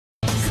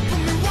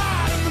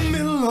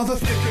for the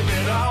thick of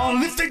it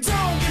all. If they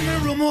don't give me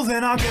room, well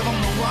then I'll give them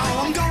a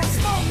while. I'm gonna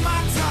smoke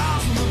my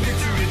tires when the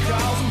victory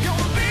calls. I'm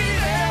gonna be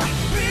there,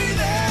 be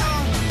there.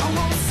 I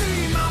wanna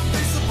see my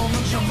face up on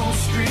the jumbo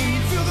screen.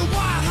 Feel the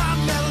white hot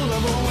metal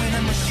of a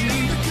winning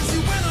machine. Because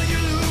you win or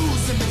you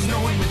lose and there's no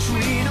in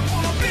between. I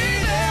wanna be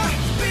there,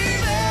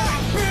 be there,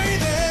 be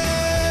there.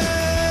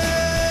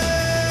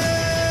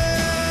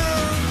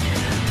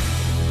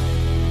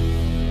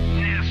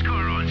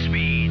 NASCAR on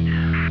speed.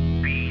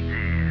 Be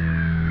there.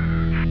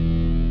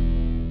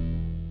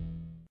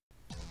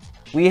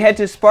 We head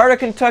to Sparta,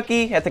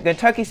 Kentucky at the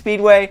Kentucky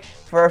Speedway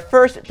for our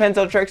first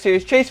Pennzoil Truck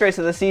Series chase race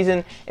of the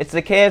season. It's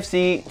the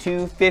KFC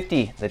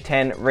 250, the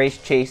 10-race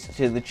chase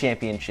to the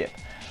championship.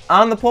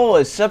 On the pole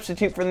is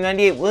substitute for the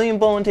 98, William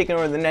Bolin, taking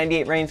over the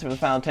 98 reigns for the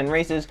final 10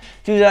 races.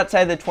 Who's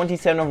outside the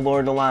 27 of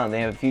Laura Delano. They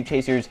have a few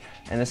chasers.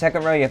 In the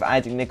second row, you have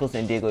Isaac Nichols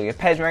and Diego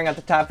Yepes running out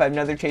the top 5,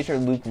 another chaser,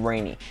 Luke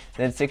Rainey.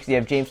 Then 6th, you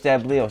have James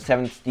Dablio,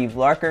 7th, Steve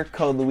Larker,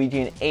 Code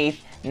Luigi in 8th,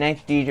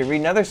 9th, DJ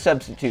Reed, another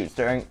substitute,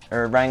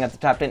 running out the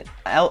top 10,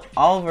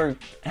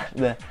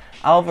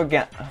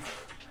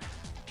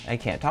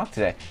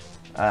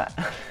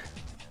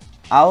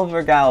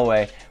 Oliver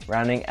Galloway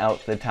rounding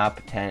out the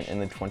top 10 in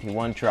the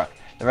 21 truck.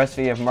 The rest of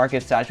you have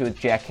Marcus Sachi with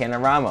Jack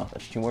Canaramo.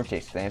 That's 2 more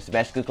chasers. They have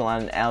Sebastian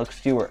Kukulon and Alex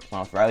Stewart,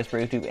 along with Riley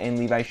Sprague and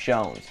Levi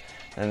Shones.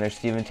 Then there's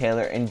Stephen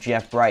Taylor and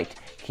Jeff Bright.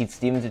 Keith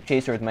Stevens at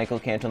chaser with Michael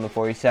Canto in the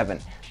 47.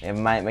 They have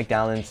Mike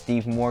McDonald and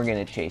Steve Morgan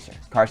at chaser.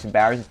 Carson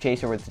Bowers at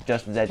chaser with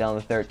Justin Zedell in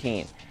the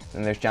 13.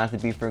 Then there's Jonathan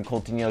Beefer and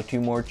Colton Yo,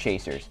 2 more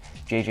chasers.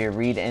 JJ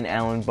Reed and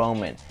Alan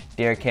Bowman.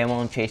 Derek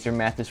Hamill and chaser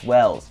Mathis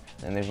Wells.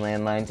 Then there's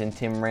Landlines and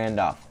Tim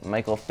Randolph,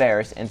 Michael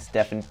Ferris and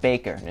Stephen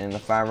Baker. And in the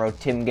final row,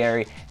 Tim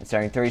Gary and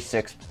starting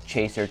 36th,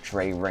 chaser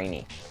Trey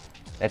Rainey.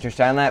 That's your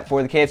starting lap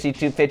for the KFC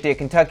 250 at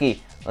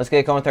Kentucky. Let's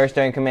get going with our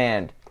starting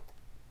command.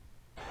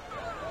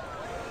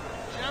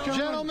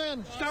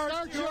 Gentlemen,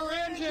 start your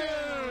engines!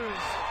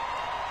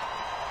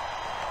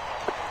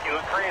 You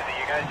look crazy.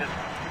 You guys just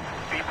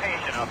be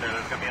patient out there.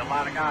 There's going to be a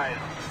lot of guys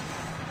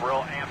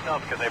real amped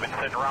up because they've been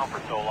sitting around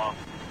for so long.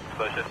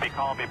 So just be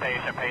calm, be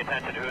patient, pay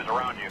attention to who's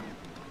around you.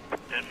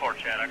 10-4,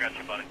 Chad. I got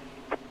you, buddy.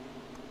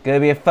 Gonna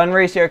be a fun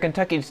race here at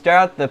Kentucky to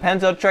start out the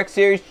Pennzoil Truck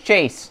Series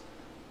chase.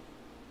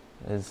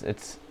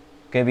 It's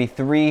gonna be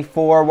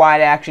 3-4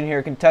 wide action here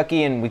at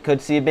Kentucky, and we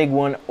could see a big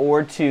 1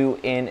 or 2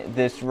 in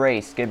this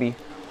race. It's gonna be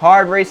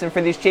hard racing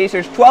for these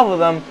chasers, 12 of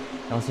them,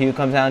 and we'll see who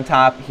comes out on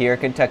top here at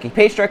Kentucky.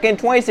 Pace truck in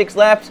 26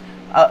 laps.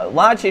 A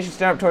lot of chasers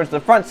starting up towards the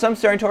front, some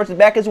starting towards the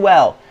back as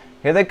well.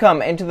 Here they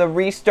come into the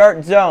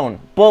restart zone.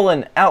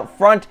 Bullen out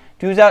front.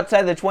 Who's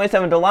outside the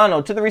 27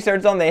 Delano to the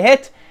restart zone. They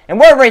hit, and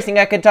we're racing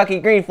at Kentucky.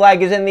 Green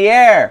flag is in the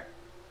air.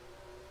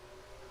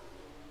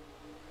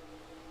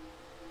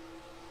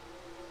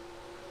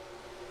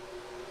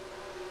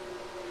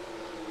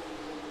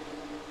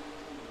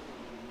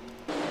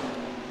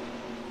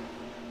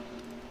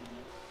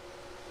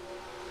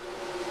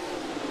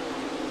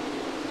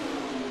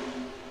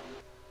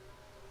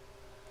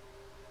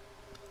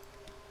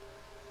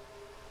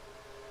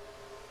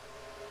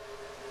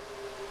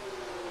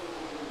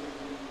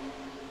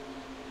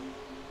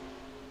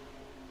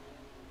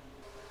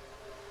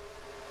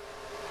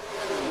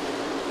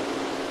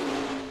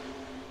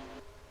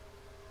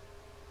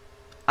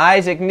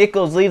 Isaac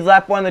Nichols leads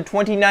lap 1, the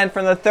 29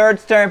 from the 3rd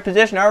starting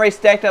position. Already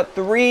stacked up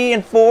 3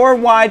 and 4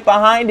 wide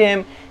behind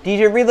him.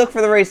 DJ Reed look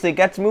for the race lead.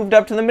 Gets moved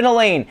up to the middle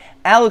lane.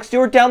 Alex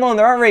Stewart down low, and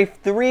they're already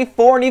 3,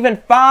 4, and even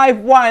 5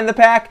 wide in the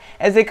pack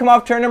as they come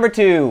off turn number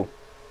 2.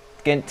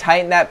 Again,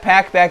 tighten that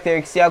pack back there.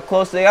 You can see how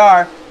close they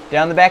are.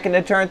 Down the back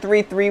into turn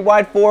 3, 3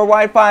 wide, 4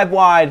 wide, 5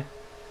 wide.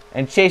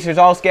 And chasers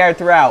all scattered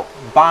throughout.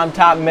 Bottom,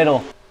 top,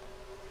 middle.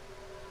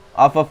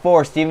 Off of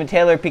 4, Stephen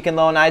Taylor peeking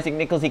low on Isaac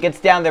Nichols. He gets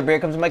down there, but here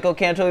comes Michael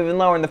Canto even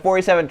lower in the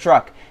 47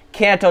 truck.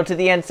 Canto to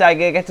the inside,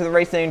 get to the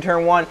race lane in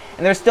turn 1,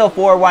 and there's still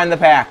 4 wide in the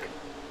pack.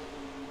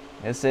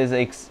 This is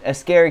a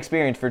scary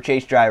experience for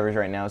chase drivers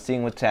right now,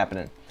 seeing what's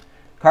happening.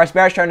 Carson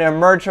Barrett's trying to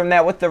emerge from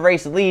that with the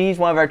race lead. He's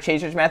one of our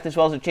chasers. Mathis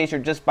Wells, a chaser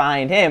just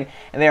behind him.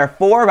 And they are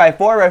 4 by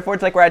 4 by 4.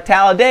 It's like we're at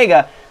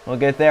Talladega. We'll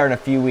get there in a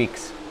few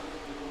weeks.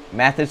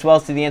 Mathis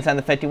Wells to the inside of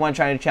the 51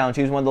 trying to challenge.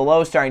 He was one of the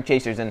low starting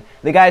chasers. And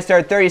the guy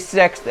started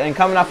 36th and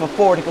coming off of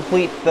 4 to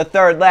complete the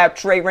 3rd lap.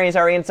 Trey Rainey's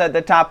already inside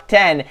the top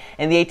 10.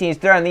 And the 18 is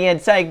third on the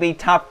inside. He could be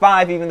top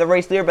 5, even the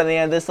race leader by the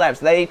end of this lap.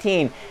 So that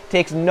 18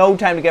 takes no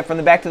time to get from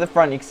the back to the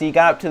front. You can see he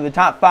got up to the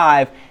top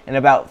 5 in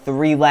about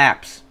 3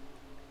 laps.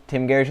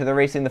 Tim Gary to the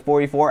race in the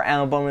 44.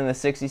 Alan Bowman in the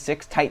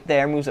 66. Tight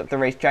there. Moves up the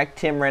racetrack.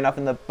 Tim ran off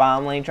in the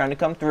bottom lane trying to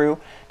come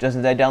through.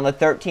 Justin Zed down the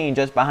 13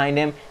 just behind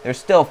him. There's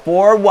still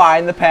 4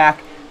 wide in the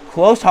pack.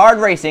 Close, hard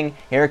racing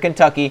here at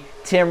Kentucky.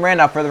 Tim ran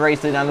up for the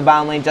race lead on the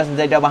bottom lane. Justin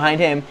Zaydell behind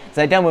him.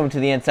 Zaydell moving to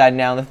the inside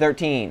now in the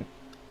 13.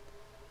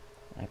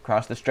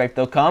 Across the stripe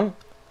they'll come.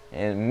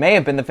 It may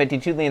have been the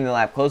 52 lead in the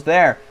lap. Close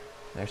there.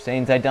 They're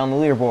saying Zaydell on the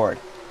leaderboard.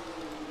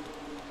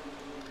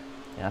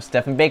 Now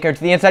Stephen Baker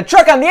to the inside.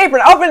 Truck on the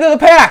apron. Up into the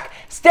pack.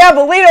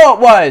 Stabolito it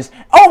was.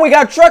 Oh, we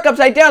got truck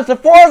upside down. It's the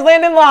 4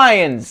 Landon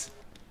Lions.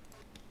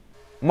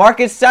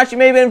 Marcus Sachi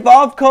may have been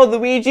involved. Code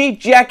Luigi.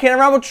 Jack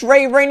Canoramo,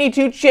 Trey Rainey,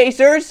 2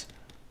 chasers.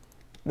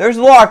 There's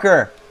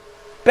Larker.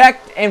 Back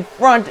in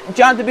front,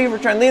 Jonathan Beaver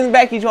trying to lead them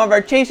back. He's one of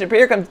our chasers. But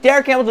here comes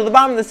Derek Hamill to the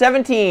bottom of the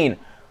 17.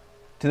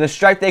 To the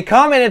stripe they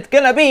come, and it's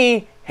going to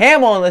be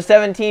Hamill in the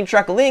 17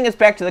 truck leading us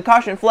back to the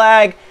caution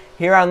flag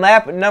here on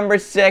lap number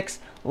 6.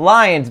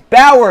 Lions.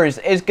 Bowers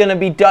is going to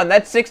be done.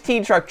 That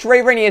 16 truck.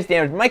 Trey Rainey is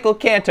damaged. Michael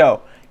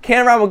Canto.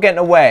 Canoramo getting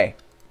away.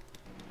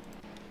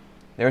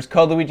 There's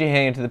Code Luigi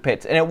heading into the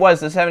pits. And it was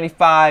the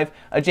 75.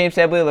 James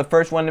Sablio, the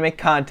first one to make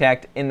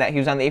contact in that he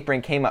was on the apron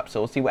and came up.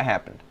 So we'll see what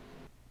happened.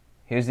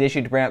 Here's the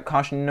issue to bring out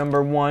caution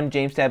number 1.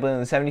 James Sablio in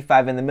the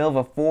 75 in the middle of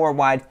a 4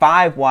 wide,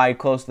 5 wide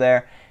close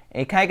there. And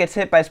he kind of gets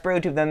hit by Spray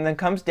Tube, then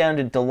comes down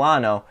to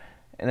Delano.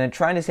 And then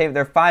trying to save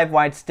their 5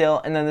 wide still.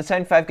 And then the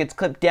 75 gets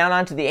clipped down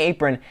onto the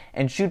apron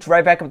and shoots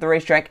right back up the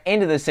racetrack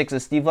into the 6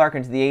 of Steve Larker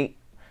into the 8.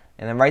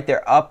 And then right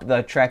there up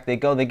the track they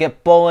go. They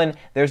get Bullen.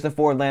 There's the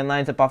forward land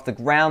lines up off the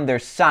ground.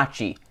 There's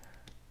Sachi.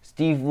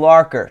 Steve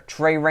Larker.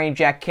 Trey Rain,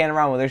 Jack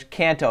Canoramo. There's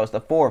Cantos.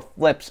 The 4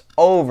 flips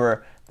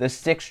over the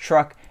 6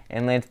 truck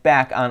and lands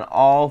back on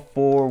all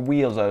 4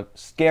 wheels. A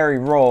scary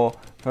roll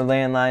for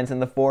landlines in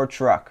the 4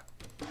 truck.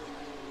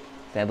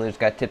 Sadly, just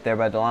got tipped there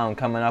by Delano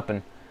coming up,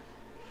 and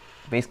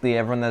basically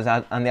everyone that's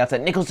out on the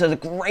outside. Nichols does a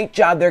great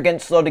job there getting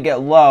slow to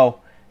get low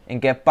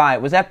and get by.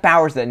 Was that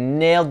Bowers that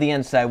nailed the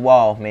inside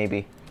wall,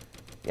 maybe?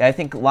 Yeah, I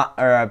think,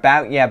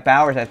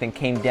 Bowers, I think,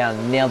 came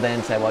down, nailed the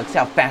inside wall. See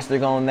how fast they're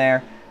going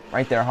there?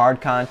 Right there, hard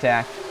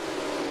contact.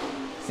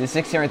 See the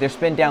 16 right there,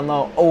 spin down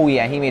low. Oh,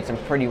 yeah, he made some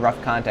pretty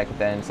rough contact with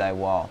that inside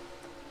wall.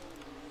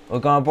 We'll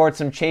go on board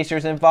some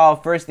chasers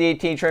involved. First, the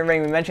 18 Trey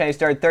Rainey. We mentioned he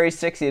started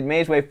 36. He had made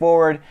his way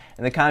forward,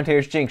 and the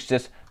commentator's jinx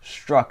just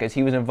struck as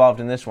he was involved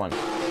in this one. He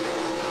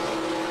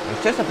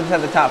was just up inside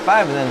the top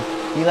 5, and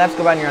then he laps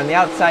go by and you're on the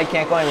outside,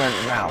 can't go anywhere.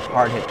 Wow,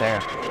 hard hit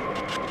there.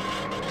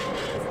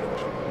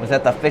 Was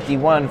that the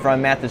 51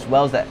 from Mathis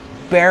Wells that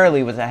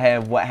barely was ahead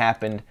of what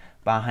happened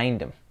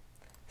behind him.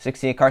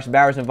 68 Carson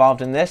Bowers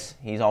involved in this.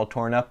 He's all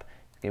torn up.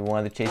 Get one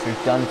of the chasers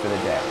done for the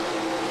day.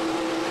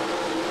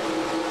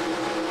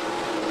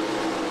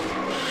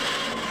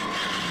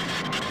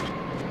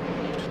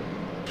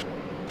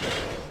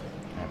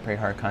 Pretty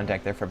hard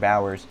contact there for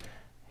Bowers.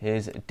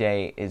 His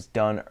day is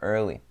done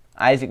early.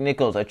 Isaac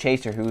Nichols, a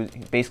chaser who's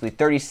basically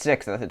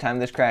 36 at the time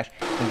of this crash.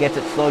 He gets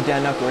it slowed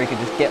down enough where he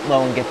can just get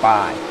low and get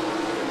by.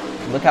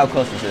 Look how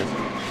close this is.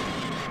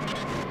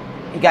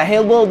 He got hit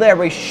a little there,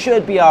 but he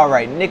should be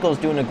alright. Nichols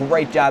doing a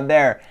great job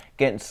there,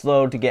 getting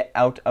slowed to get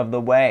out of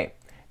the way.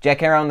 Jack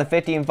Harrow on the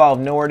 50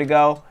 involved, nowhere to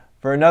go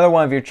for another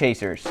one of your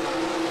chasers.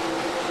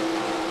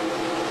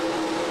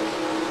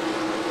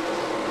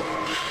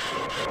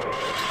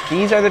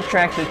 These are the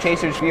tracks the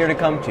chasers fear to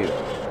come to.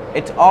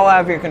 It's all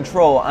out of your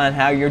control on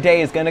how your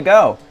day is going to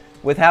go.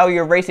 With how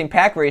you're racing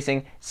pack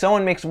racing,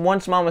 someone makes one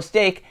small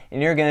mistake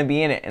and you're going to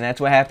be in it. And that's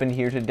what happened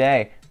here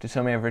today to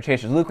so many of our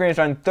chasers. Luke Rayner's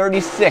on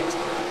 36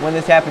 when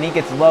this happened. He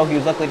gets low. He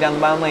was luckily down the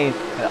bottom lane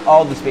and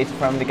all the space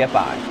for him to get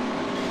by.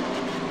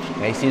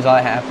 And he sees all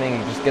that happening.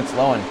 He just gets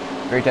low,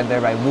 and great job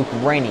there by Luke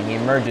Rainey. He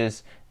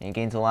emerges and he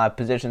gains a lot of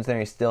positions there.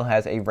 He still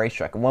has a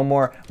racetrack. And one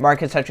more.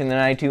 Marcus touching the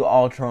 92,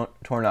 all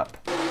torn up.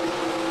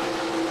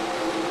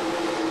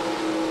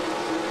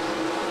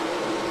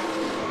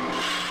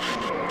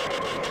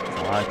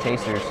 A lot of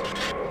chasers.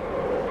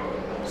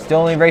 Still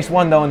only race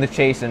 1 though in the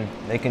chase, and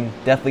they can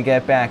definitely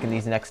get back in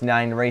these next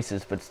 9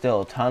 races, but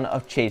still a ton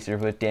of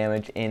chasers with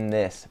damage in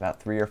this, about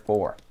 3 or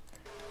 4.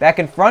 Back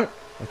in front,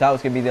 we thought it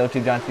was going to be the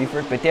 02 John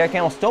Speedford, but Derek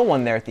Hamill stole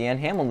one there at the end.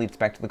 Hamill leads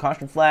back to the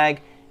caution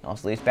flag, and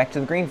also leads back to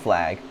the green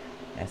flag,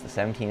 as the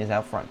 17 is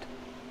out front.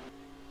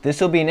 This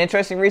will be an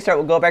interesting restart.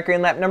 We'll go back here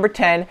in lap number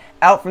 10.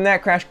 Out from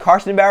that crash,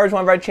 Carson Bowers,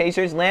 one of our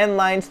chasers,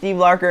 Landline, Steve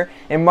Larker,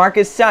 and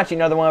Marcus Sachi,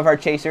 another one of our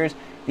chasers.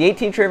 The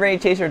 18 Trey Rainey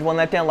chasers won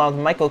that down along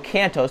with Michael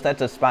Cantos.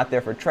 That's a spot there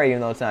for Trey,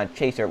 even though it's not a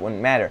chaser, it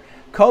wouldn't matter.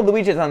 Code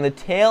Luigi is on the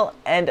tail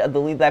end of the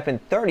lead lap in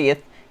 30th.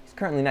 He's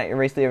currently not your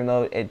race leader, even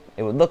though it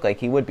would look like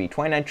he would be.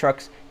 29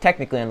 trucks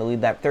technically on the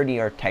lead lap, 30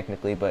 are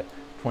technically, but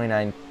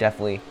 29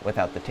 definitely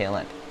without the tail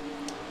end.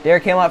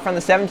 Derek Hamill out from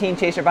the 17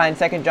 chaser behind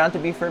second,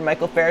 Jonathan Beeford,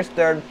 Michael Ferris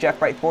third,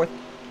 Jeff Wright fourth,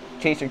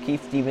 chaser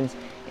Keith Stevens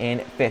in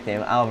fifth.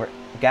 And Oliver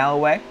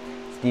Galloway,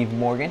 Steve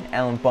Morgan,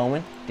 Alan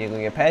Bowman, Diego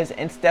Yepez,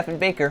 and Stephen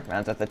Baker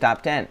rounds out the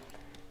top 10.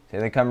 So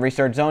they come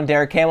restart zone.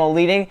 Derek Hamill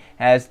leading,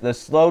 has the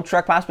slow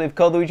truck possibly with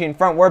Code Luigi in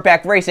front. We're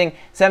back racing.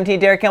 17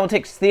 Derek Hamill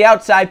takes to the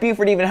outside.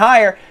 Buford even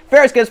higher.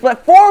 Ferris gets split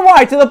 4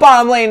 wide to the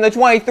bottom lane, the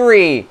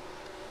 23.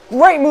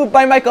 Great move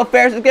by Michael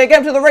Ferris. It's going to get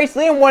him to the race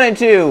lead in 1 and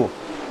 2.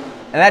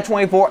 And that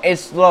 24 is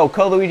slow.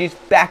 Code Luigi's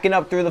backing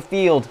up through the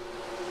field.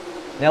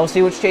 Now we'll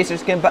see which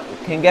chasers can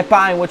get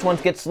by and which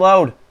ones get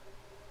slowed.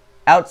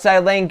 Outside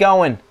lane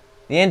going.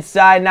 The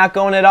inside not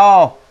going at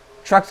all.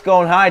 Trucks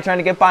going high, trying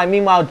to get by.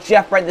 Meanwhile,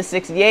 Jeff Wright, the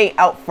 68,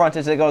 out front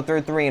as they go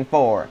through 3 and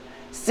 4.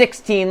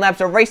 16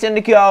 laps of racing to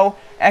go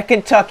at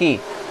Kentucky.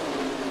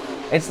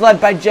 It's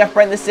led by Jeff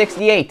Wright, the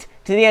 68.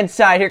 To the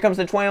inside, here comes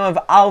the 21 of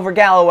Oliver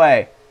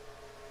Galloway.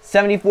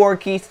 74,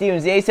 Keith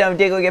Stevens. The A7,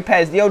 Diego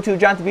Yepez. The 02,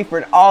 Jonathan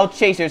Beeford. All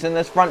chasers in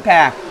this front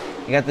pack.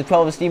 You got the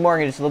 12 of Steve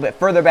Morgan just a little bit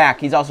further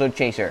back. He's also a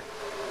chaser.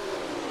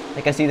 I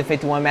think I see the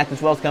 51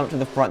 Mathis Wells come up to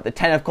the front. The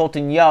 10 of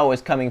Colton Yo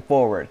is coming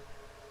forward.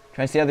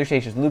 Trying to see other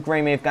chasers. Luke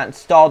Ray may have gotten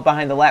stalled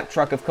behind the lap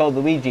truck of Code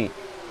Luigi.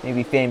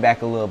 Maybe fading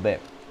back a little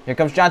bit. Here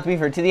comes John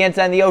Beeford to the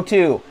inside in the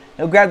 0-2.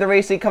 He'll grab the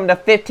race lead, coming to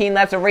 15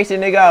 laps of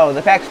racing to go.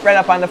 The pack spread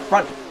up on the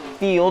front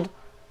field.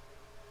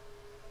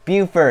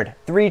 Buford,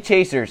 3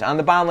 chasers on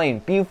the bottom lane.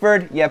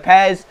 Buford,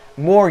 Yepes,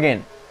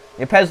 Morgan.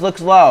 Yepes looks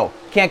low.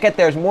 Can't get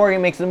there as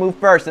Morgan makes the move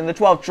first in the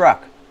 12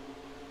 truck.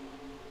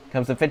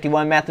 Comes the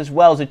 51 Mathis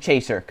Wells, a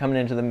chaser, coming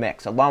into the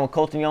mix, along with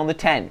Colton Yo on the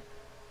 10.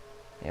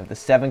 They have the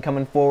 7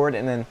 coming forward,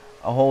 and then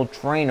a whole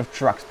train of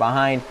trucks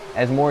behind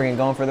as Morgan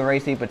going for the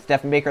race lead, but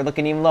Stephen Baker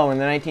looking even lower in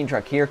the 19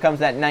 truck. Here comes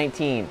that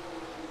 19.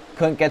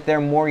 Couldn't get there.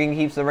 Morgan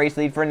keeps the race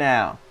lead for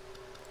now.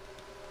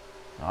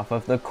 Off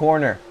of the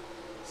corner.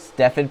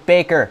 Stephen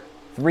Baker,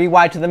 3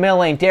 wide to the middle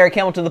lane. Derek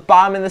Hamill to the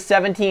bottom in the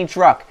 17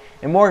 truck.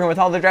 And Morgan with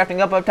all the drafting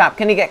up top.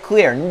 Can he get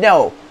clear?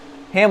 No.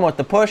 Hamill with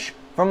the push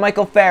from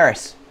Michael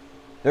Ferris.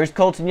 There's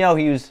Colton Yo.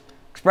 He was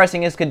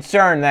expressing his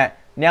concern that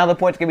now the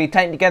points are going to be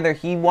tightened together.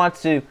 He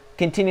wants to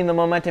continue the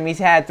momentum he's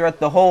had throughout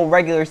the whole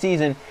regular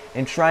season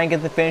and try and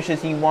get the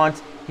finishes he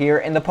wants here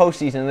in the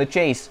postseason in the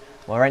chase.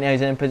 Well, right now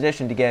he's in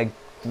position to get a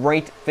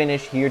great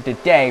finish here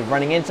today,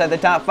 running inside the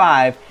top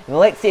 5 in the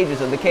late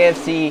stages of the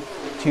KFC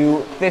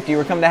 250.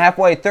 We're coming to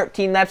halfway,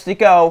 13 laps to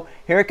go.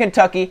 Here at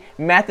Kentucky,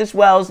 Mathis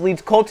Wells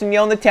leads Colton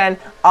Yo in the 10,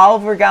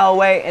 Oliver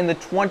Galloway in the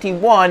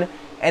 21,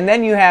 and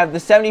then you have the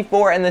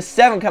 74 and the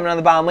 7 coming on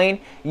the bottom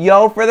lane.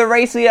 Yo for the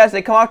race lead as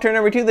they come off turn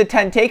number 2. The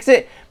 10 takes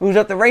it, moves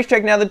up the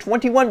racetrack. Now the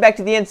 21 back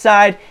to the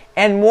inside,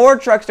 and more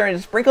trucks starting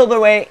to sprinkle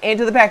their way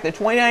into the pack. The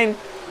 29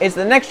 is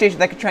the next chaser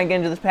that could try and get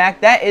into this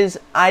pack. That is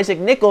Isaac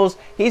Nichols.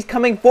 He's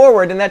coming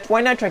forward in that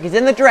 29 truck. He's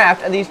in the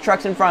draft of these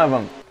trucks in front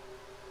of him.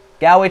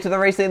 Galloway to the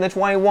race lead in the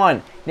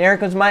 21. Here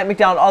comes Mike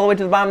McDonald all the way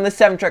to the bottom of the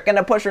 7 truck. And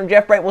a push from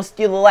Jeff Bright will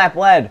steal the lap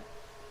lead.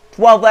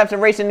 12 laps of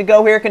racing to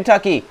go here at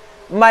Kentucky.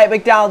 Mike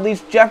McDonald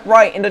leads Jeff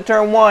Bright into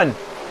turn 1.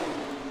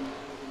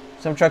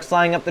 Some trucks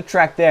sliding up the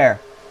track there.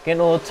 Getting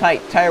a little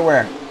tight. Tire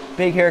wear.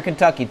 Big here at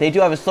Kentucky. They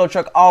do have a slow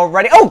truck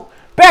already. Oh!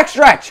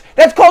 Backstretch!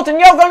 That's Colton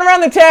Yo going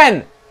around the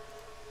 10.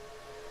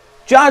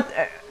 John,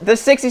 the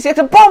 66.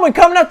 And Bowman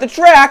coming up the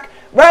track.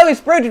 Riley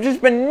Spriggs has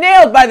just been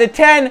nailed by the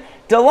 10.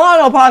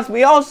 Delano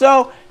possibly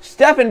also.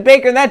 Stephen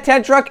Baker, that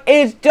 10 truck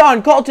is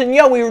done. Colton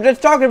Yo, we were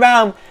just talking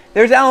about him.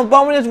 There's Alan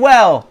Bowman as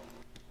well.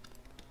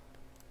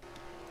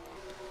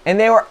 And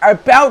they were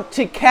about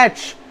to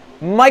catch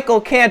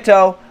Michael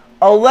Canto.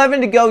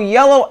 11 to go,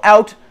 yellow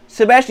out.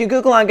 Sebastian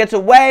Gucalon gets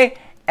away.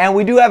 And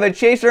we do have a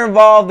chaser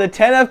involved. The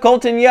 10 of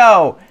Colton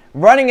Yo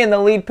running in the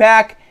lead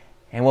pack.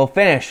 And will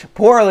finish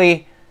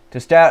poorly to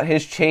start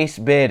his chase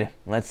bid.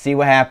 Let's see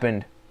what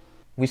happened.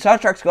 We saw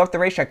trucks go off the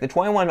racetrack. The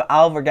 21 of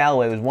Oliver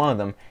Galloway was one of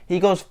them. He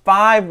goes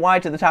 5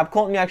 wide to the top.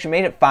 Colton Yo actually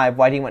made it 5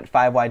 wide. He went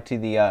 5 wide to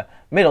the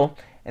middle.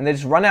 And they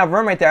just run out of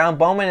room right there. Alan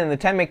Bowman and the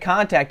 10 make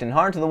contact and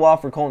hard to the wall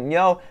for Colton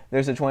Yo.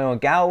 There's the 21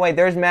 Galloway.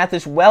 There's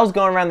Mathis Wells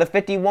going around the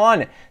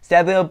 51.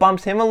 Sadly,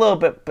 bumps him a little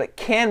bit, but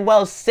can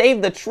Wells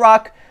save the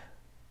truck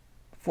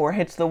before it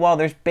hits the wall?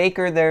 There's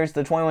Baker. There's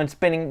the 21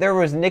 spinning. There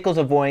was Nichols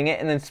avoiding it,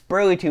 and then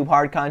Spurley tube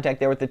hard contact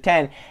there with the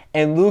 10.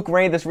 And Luke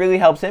Ray, this really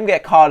helps him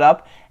get caught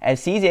up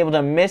as he's able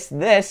to miss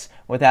this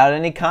without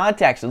any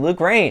contact. So Luke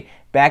Ray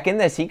back in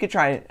this. He could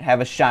try and have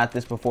a shot at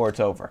this before it's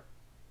over.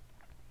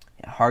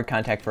 Hard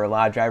contact for a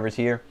lot of drivers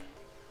here.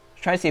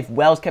 Trying to see if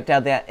Wells kept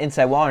out that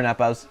inside wall or not,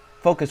 but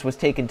focus was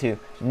taken to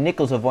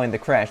Nichols avoiding the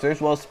crash.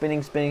 There's Wells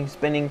spinning, spinning,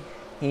 spinning.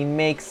 He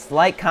makes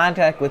slight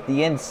contact with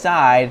the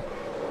inside.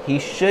 He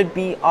should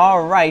be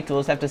alright. We'll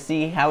just have to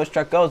see how his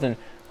truck goes and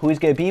who he's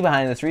going to be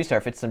behind this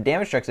restart. If it's some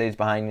damage trucks that he's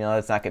behind, you know,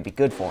 that's not going to be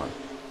good for him.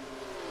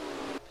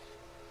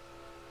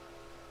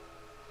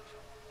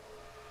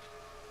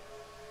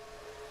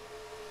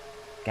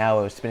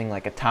 Gallo was spinning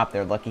like a top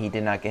there. Lucky he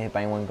did not get hit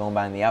by anyone going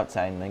by on the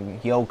outside. And then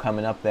Yo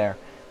coming up there.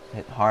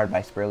 Hit hard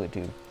by Spurley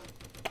too.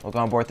 We'll go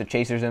on board the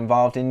chasers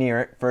involved in near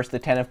it. First the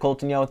 10 of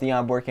Colton Yo with the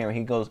onboard camera.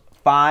 He goes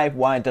 5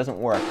 wide. Doesn't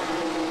work.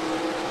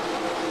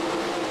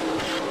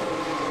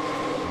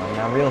 Running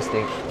on real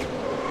estate.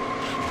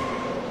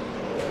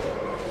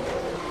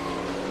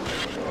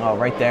 Oh,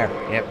 right there.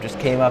 Yep, just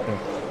came up and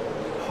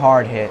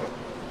hard hit.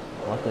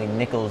 Luckily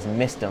Nichols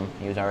missed him.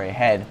 He was already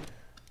ahead.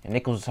 And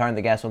Nichols was hard on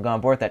the gas. We'll go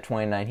on board that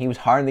 29. He was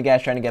hard on the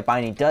gas trying to get by,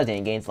 and he does, and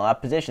he gains a lot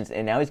of positions.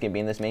 And now he's going to be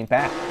in this main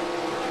pack.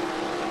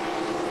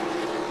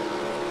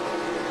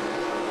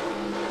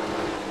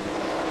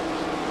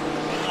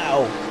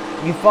 Wow.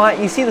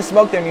 You see the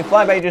smoke there, and you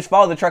fly by, you just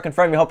follow the truck in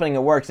front of you, hoping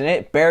it works. And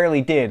it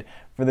barely did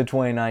for the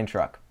 29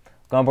 truck.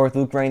 Go on board with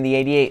Luke Ray in the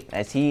 88,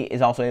 as he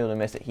is also able to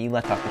miss it. He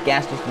lets off the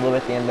gas just a little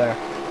bit at the end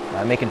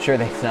there, making sure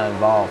that he's not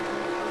involved.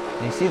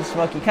 And you see the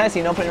smoke, you kind of see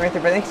an opening right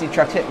there, but I think you see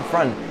trucks hit in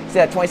front. You see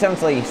that 27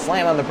 so you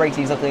slam on the brakes,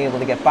 he's luckily able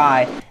to get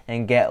by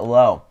and get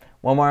low.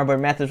 One more on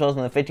board, Mathis Wells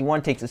on the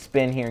 51 takes a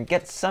spin here and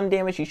gets some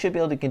damage. He should be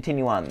able to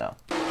continue on though.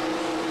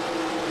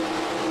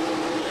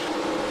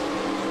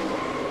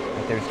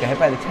 Right there, just got hit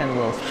by the 10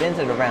 little, spins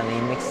it around,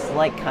 and he makes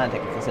slight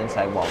contact with this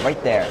inside wall.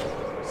 Right there,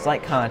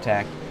 slight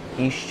contact.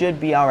 he should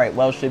be alright.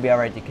 Wells should be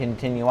alright to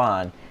continue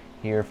on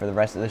here for the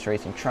rest of this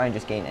race and try and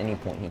just gain any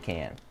point he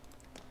can.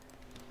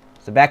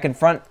 So back in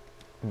front,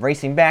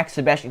 racing back,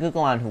 Sebastian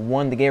Kukulon, who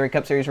won the Gatorade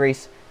Cup Series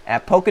race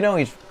at Pocono.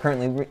 He's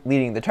currently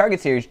leading the Target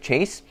Series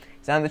chase.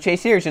 He's on the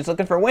chase here. He's just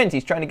looking for wins.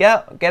 He's trying to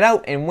get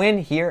out and win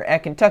here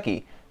at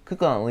Kentucky.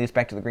 Kukulon leads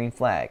back to the green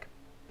flag.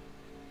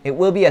 It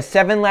will be a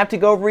 7-lap to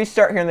go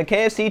restart here in the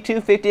KFC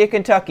 250 at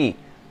Kentucky.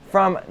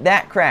 From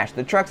that crash,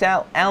 the truck's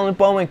out. Alan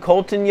Bowman,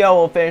 Colton Yeo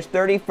will finish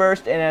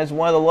 31st and as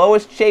one of the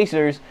lowest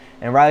chasers,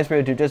 and Riley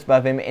Spiro just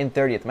above him in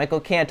 30th. Michael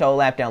Canto a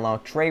lap down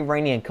low. Trey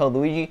Rainey and Code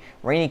Luigi.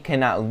 Rainey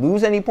cannot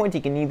lose any points. He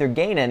can neither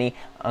gain any,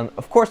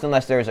 of course,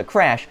 unless there is a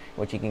crash,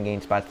 which he can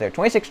gain spots there.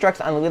 26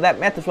 trucks on the lead lap.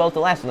 Matt as well as the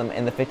last of them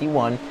in the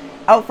 51.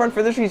 Out front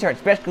for this restart,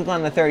 Sebastian Kukulon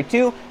in the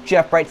 32.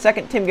 Jeff Bright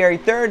second. Tim Gary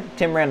third.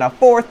 Tim Randolph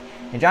fourth.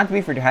 And Jonathan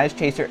Buford, your highest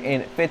chaser,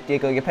 in 5th.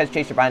 Diego Yepes,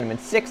 chaser behind him in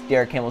 6th.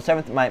 Derek Campbell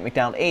 7th. Mike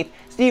McDonald 8th.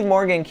 Steve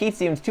Morgan and Keith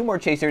Stevens, 2 more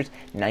chasers,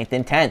 9th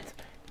and 10th.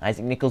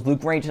 Isaac Nichols,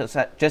 Luke Rain just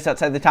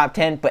outside the top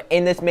 10, but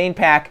in this main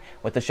pack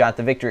with the shot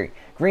to victory.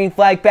 Green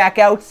flag back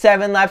out,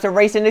 7 laps of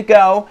racing to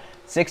go.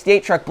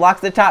 68 truck blocks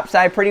the top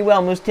side pretty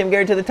well, moves Tim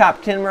Gary to the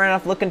top. Tim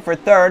Randolph looking for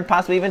 3rd,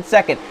 possibly even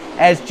 2nd,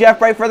 as Jeff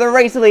Bright for the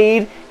race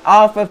lead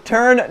off of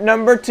turn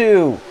number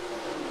 2.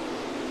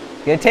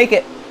 Gonna take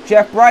it,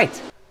 Jeff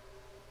Bright.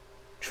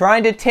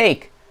 Trying to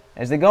take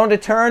as they go into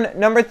turn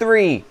number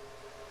 3.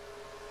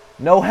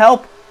 No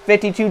help.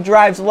 52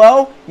 drives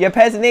low.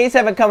 Yepes and the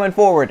A7 coming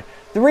forward.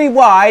 3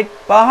 wide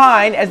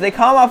behind as they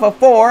come off of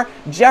 4.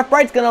 Jeff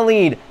Bright's going to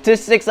lead to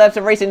 6 laps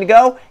of racing to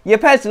go.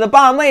 Yepes to the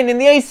bottom lane in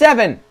the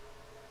A7.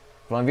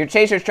 One of your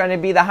chasers trying to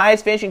be the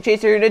highest finishing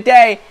chaser here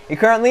today. He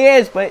currently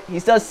is, but he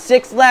still has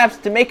 6 laps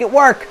to make it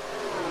work.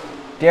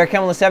 Derek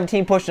Campbell in the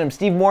 17 pushing him.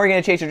 Steve Morgan,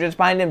 a chaser just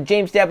behind him.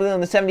 James Dabley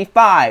in the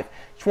 75.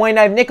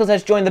 29 Nichols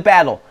has joined the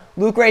battle.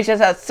 Luke Ray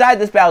just outside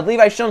this battle.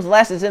 Levi Jones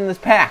last is in this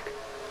pack.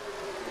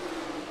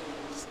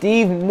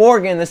 Steve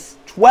Morgan, the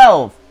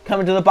 12,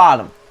 coming to the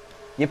bottom.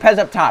 Yepes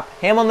up top.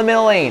 Hamill in the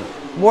middle lane.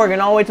 Morgan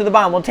all the way to the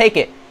bottom. We'll take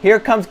it. Here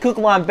comes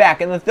Kukulon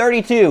back in the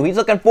 32. He's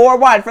looking 4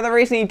 wide for the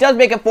race, and he does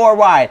make it 4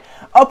 wide.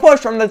 A push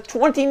from the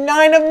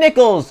 29 of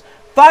Nichols.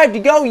 5 to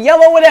go.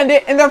 Yellow would end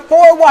it, and they're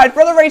 4 wide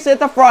for the race at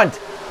the front.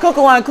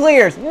 Kukulon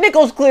clears.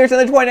 Nichols clears in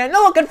the 29.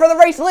 They're looking for the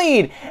race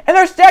lead, and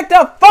they're stacked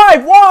up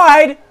 5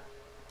 wide.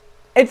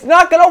 It's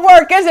not going to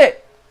work, is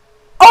it?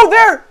 Oh,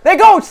 there they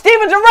go.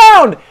 Stevens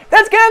around.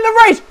 That's getting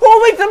the race.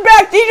 Who leads them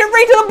back? DJ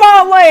Reed to the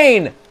bottom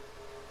lane.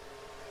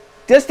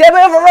 Does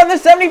Stanley overrun the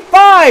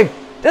 75?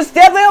 Does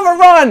Stanley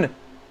overrun?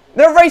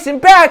 They're racing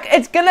back.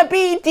 It's going to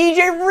be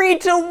DJ Reed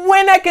to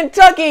win at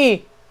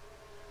Kentucky.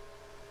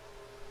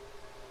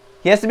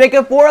 He has to make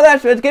it 4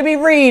 laps, but it's going to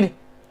be Reed.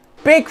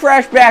 Big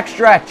crash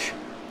backstretch.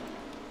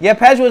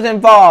 Yepes was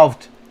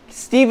involved.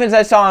 Stevens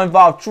I saw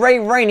involved. Trey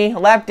Rainey, a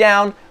lap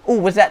down. Ooh,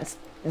 was that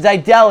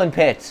Zidell in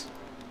pits?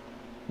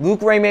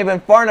 Luke Ray may have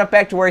been far enough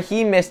back to where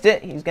he missed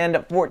it. He's going to end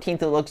up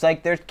 14th, it looks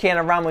like. There's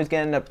Canaramo. He's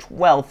going to end up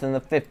 12th in the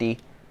 50.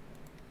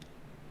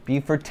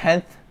 Buford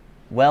 10th.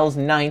 Wells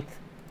 9th.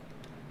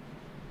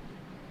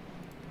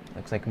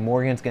 Looks like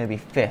Morgan's going to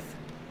be 5th.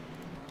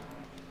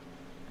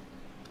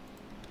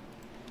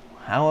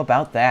 How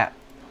about that?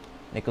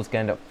 Nichols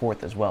going to end up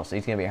 4th as well, so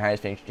he's going to be your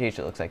highest finish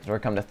chaser, it looks like. So we're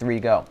coming to 3 to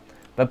go.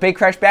 But big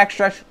crash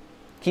backstretch.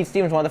 Keith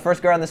Stevens, one of the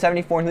first guys on the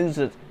 74, and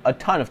loses a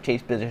ton of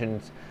chase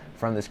positions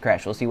from this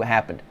crash. We'll see what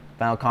happened.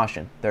 Final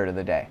caution, 3rd of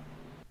the day.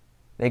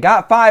 They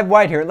got 5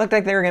 wide here. It looked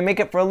like they were going to make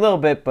it for a little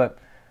bit, but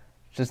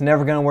it's just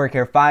never going to work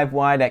here. 5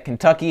 wide at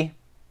Kentucky.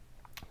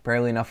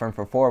 Barely enough for him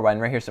for 4 wide.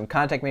 And right here, some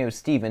contact made with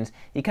Stevens.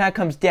 He kind of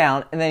comes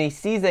down, and then he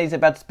sees that he's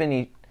about to spin.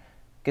 He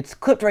gets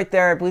clipped right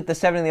there. I believe the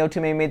 7 and the 02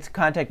 may have made some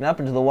contact and up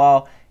into the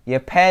wall.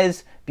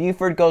 Yepes,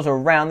 Buford goes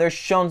around. There's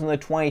Shones in the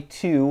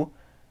 22.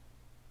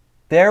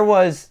 There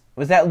was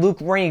that Luke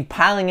Rainey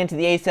piling into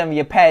the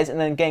A7 Yepes and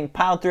then getting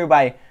piled through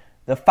by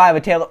the 5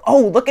 of Taylor.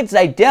 Oh, look at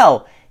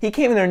Zidell. He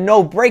came in there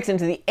no brakes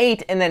into the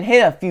 8 and then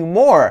hit a few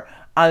more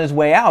on his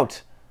way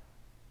out.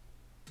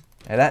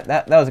 Yeah,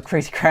 that was a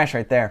crazy crash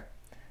right there.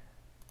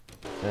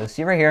 So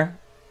see right here.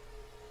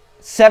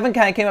 7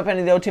 kind of came up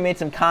into the 02, made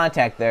some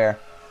contact there.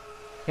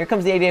 Here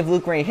comes the 88 of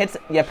Luke Rainey, hits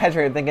Yepes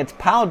right, then gets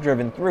pile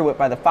driven through it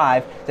by the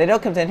 5.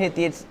 Zidell comes in,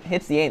 hits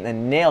the 8, and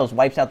then nails,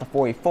 wipes out the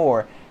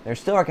 44. They're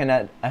still working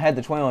ahead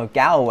the 21 of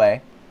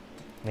Galloway.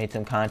 Made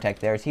some contact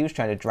there as he was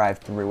trying to drive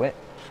through it.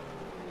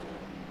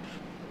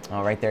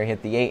 Oh, right there, he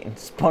hit the 8 and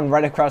spun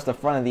right across the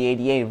front of the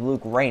 88 of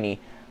Luke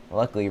Rainey.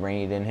 Luckily,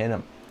 Rainey didn't hit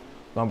him.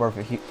 Go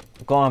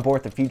on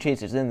board with a few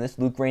chasers in this.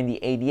 Luke Rainey,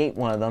 the 88,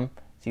 one of them.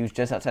 So he was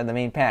just outside the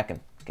main pack and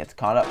gets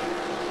caught up.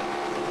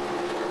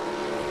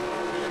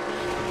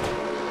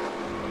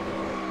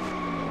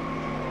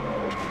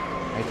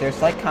 Right there,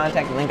 slight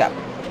contact, and then got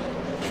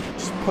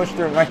just pushed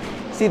through. Right,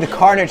 see the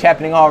carnage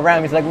happening all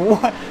around. He's like,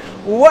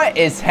 what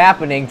is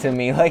happening to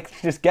me?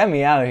 Like, just get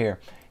me out of here.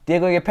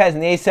 Diego Yepes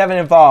and the A7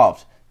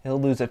 involved. He'll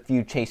lose a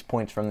few chase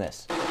points from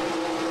this.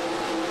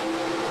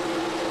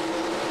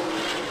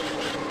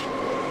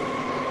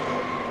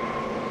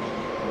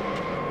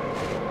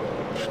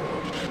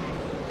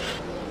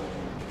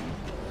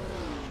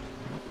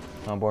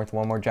 On board with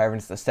one more driver,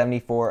 it's the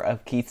 74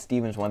 of Keith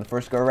Stevens, won the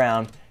first go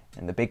around,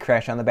 and the big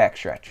crash on the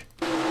backstretch.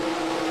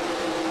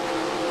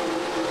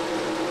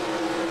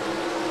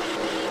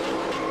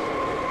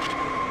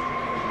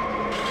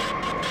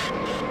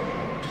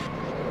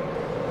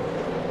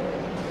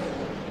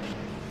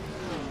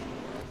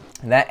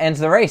 And that ends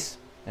the race.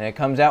 And it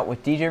comes out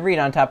with DJ Reed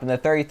on top of the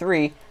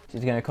 33.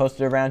 She's going to coast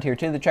it around here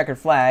to the checkered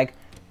flag.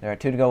 There are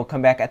 2 to go. We'll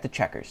come back at the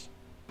checkers.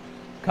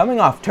 Coming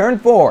off turn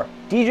 4,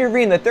 DJ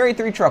Reed in the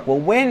 33 truck will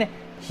win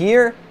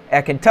here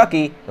at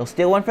Kentucky. He'll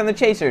steal one from the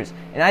chasers.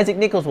 And Isaac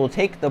Nichols will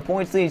take the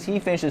points lead. He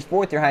finishes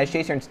 4th, their highest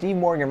chaser, and Steve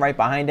Morgan right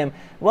behind him,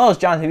 as well as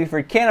Jonathan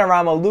Buford,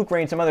 Canoramo, Luke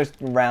Rain, some others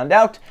round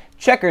out.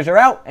 Checkers are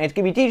out, and it's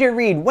going to be DJ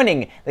Reed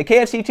winning the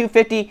KFC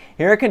 250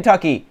 here at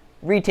Kentucky.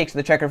 Reed takes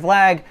the checkered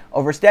flag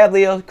over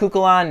Stablio,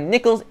 Kukulon,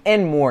 Nichols,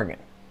 and Morgan.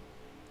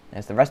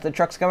 As the rest of the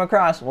trucks come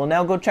across, we'll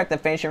now go check the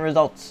finishing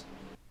results.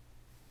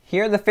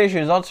 Here are the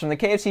finishing results from the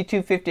KFC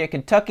 250 at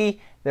Kentucky.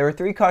 There were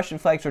 3 caution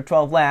flags for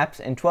 12 laps,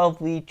 and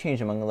 12 lead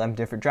change among 11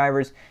 different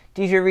drivers.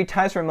 DJ Reed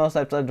ties for most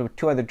laps led with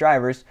 2 other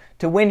drivers.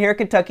 To win here at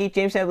Kentucky,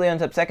 James Stablio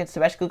ends up 2nd,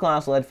 Sebastian Kukulon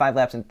also led 5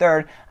 laps in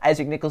 3rd,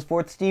 Isaac Nichols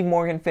 4th, Steve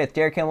Morgan 5th,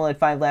 Derek Campbell led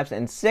 5 laps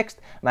in 6th,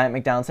 Matt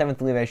McDonald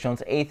 7th, Levi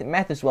Jones 8th,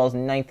 Mathis Wells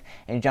 9th,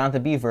 and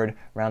Jonathan Buford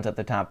rounds up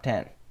the top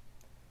 10.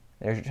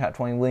 There's your top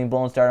 20. William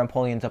Bullen started on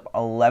pole. He ends up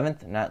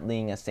 11th, not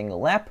leading a single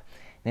lap.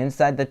 And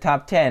inside the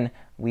top 10,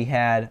 we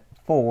had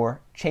 4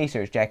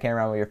 chasers. Jack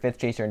Canoramo, your 5th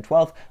chaser, and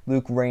 12th.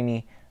 Luke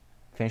Rainey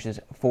finishes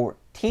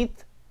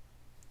 14th.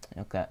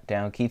 Got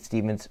down Keith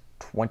Stevens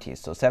 20th.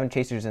 So 7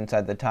 chasers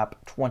inside the top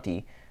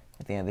 20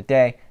 at the end of the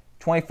day.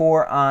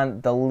 24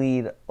 on the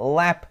lead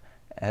lap.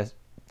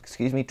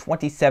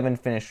 27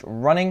 finished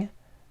running.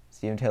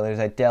 Steven Taylor's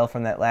Idell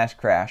from that last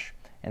crash.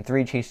 And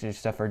 3 chasers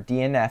suffered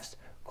DNFs.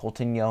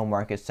 Colton Yo,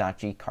 Marcus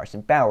Sachi, Carson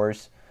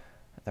Bowers.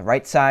 At the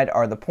right side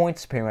are the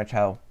points, pretty much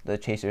how the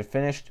chasers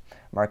finished.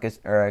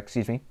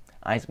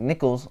 Isaac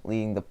Nichols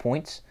leading the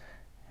points,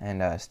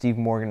 and Steve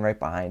Morgan right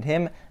behind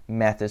him.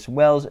 Mathis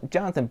Wells,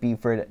 Jonathan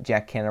Buford,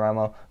 Jack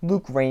Canoramo,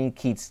 Luke Rainey,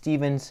 Keith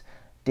Stevens,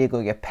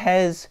 Diego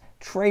Yepez,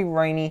 Trey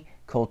Rainey,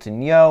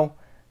 Colton Yo.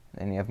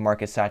 Then you have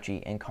Marcus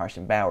Sachi and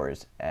Carson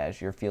Bowers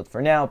as your field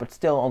for now, but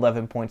still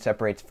 11 points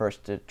separates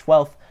 1st to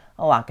 12th.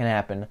 A lot can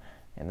happen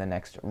in the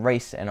next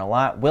race, and a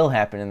lot will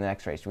happen in the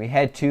next race. We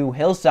head to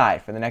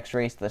Hillside for the next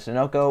race, the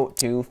Sunoco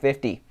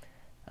 250.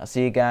 I'll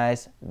see you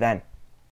guys then.